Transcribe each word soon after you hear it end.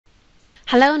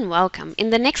Hello and welcome. In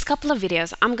the next couple of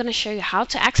videos, I'm going to show you how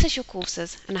to access your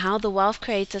courses and how the Wealth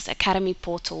Creators Academy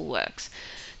portal works.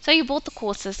 So you bought the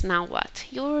courses, now what?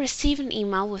 You will receive an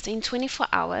email within 24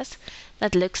 hours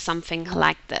that looks something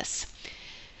like this.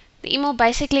 The email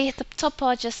basically, the top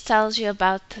part just tells you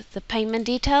about the payment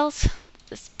details.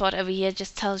 This part over here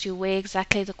just tells you where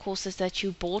exactly the courses that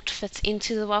you bought fits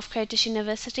into the Wealth Creators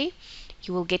University.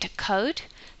 You will get a code.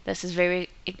 This is very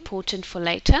important for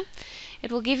later.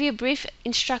 It will give you brief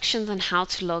instructions on how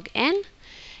to log in.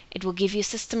 It will give you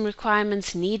system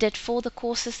requirements needed for the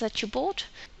courses that you bought,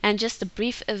 and just a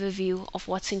brief overview of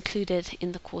what's included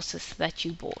in the courses that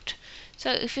you bought. So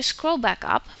if you scroll back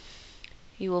up,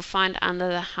 you will find under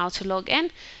the how to log in,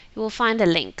 you will find a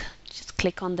link. Just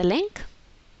click on the link.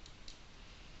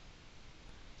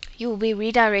 You will be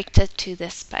redirected to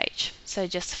this page. So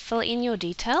just fill in your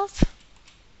details.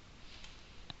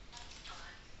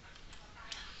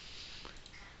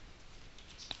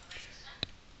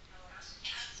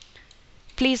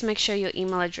 Please make sure your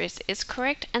email address is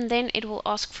correct, and then it will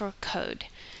ask for a code.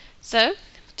 So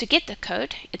to get the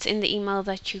code, it's in the email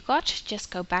that you got.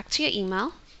 Just go back to your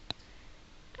email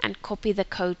and copy the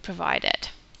code provided.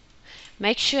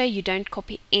 Make sure you don't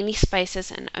copy any spaces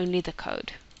and only the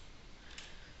code.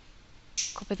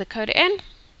 Copy the code in.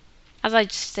 As I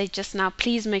said just now,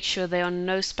 please make sure there are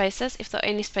no spaces. If there are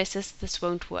any spaces, this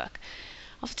won't work.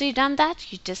 After you've done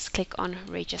that, you just click on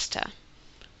register.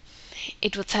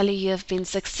 It will tell you have been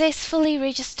successfully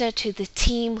registered to the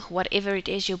team, whatever it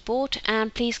is you bought,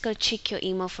 and please go check your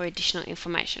email for additional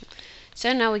information.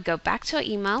 So now we go back to our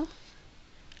email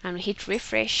and we hit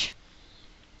refresh,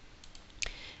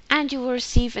 and you will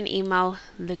receive an email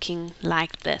looking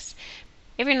like this.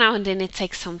 Every now and then it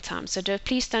takes some time, so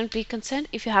please don't be concerned.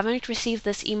 If you haven't received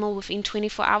this email within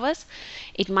 24 hours,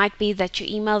 it might be that your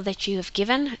email that you have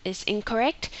given is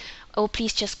incorrect, or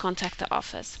please just contact the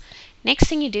office. Next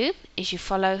thing you do is you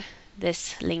follow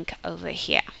this link over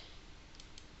here.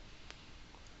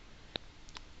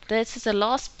 This is the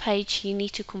last page you need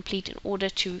to complete in order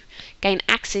to gain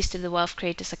access to the Wealth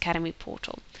Creators Academy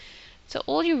portal. So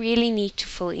all you really need to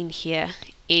fill in here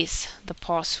is the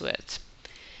password.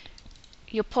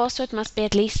 Your password must be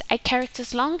at least 8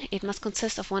 characters long. It must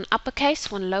consist of one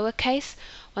uppercase, one lowercase,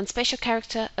 one special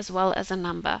character, as well as a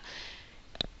number.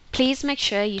 Please make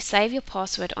sure you save your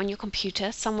password on your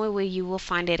computer somewhere where you will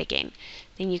find it again.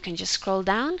 Then you can just scroll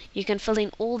down. You can fill in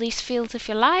all these fields if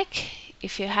you like.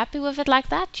 If you're happy with it like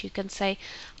that, you can say,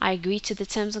 I agree to the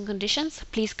terms and conditions.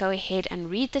 Please go ahead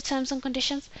and read the terms and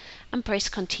conditions and press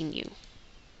continue.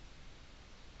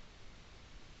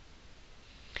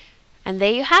 And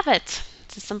there you have it.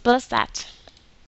 It's as simple as that.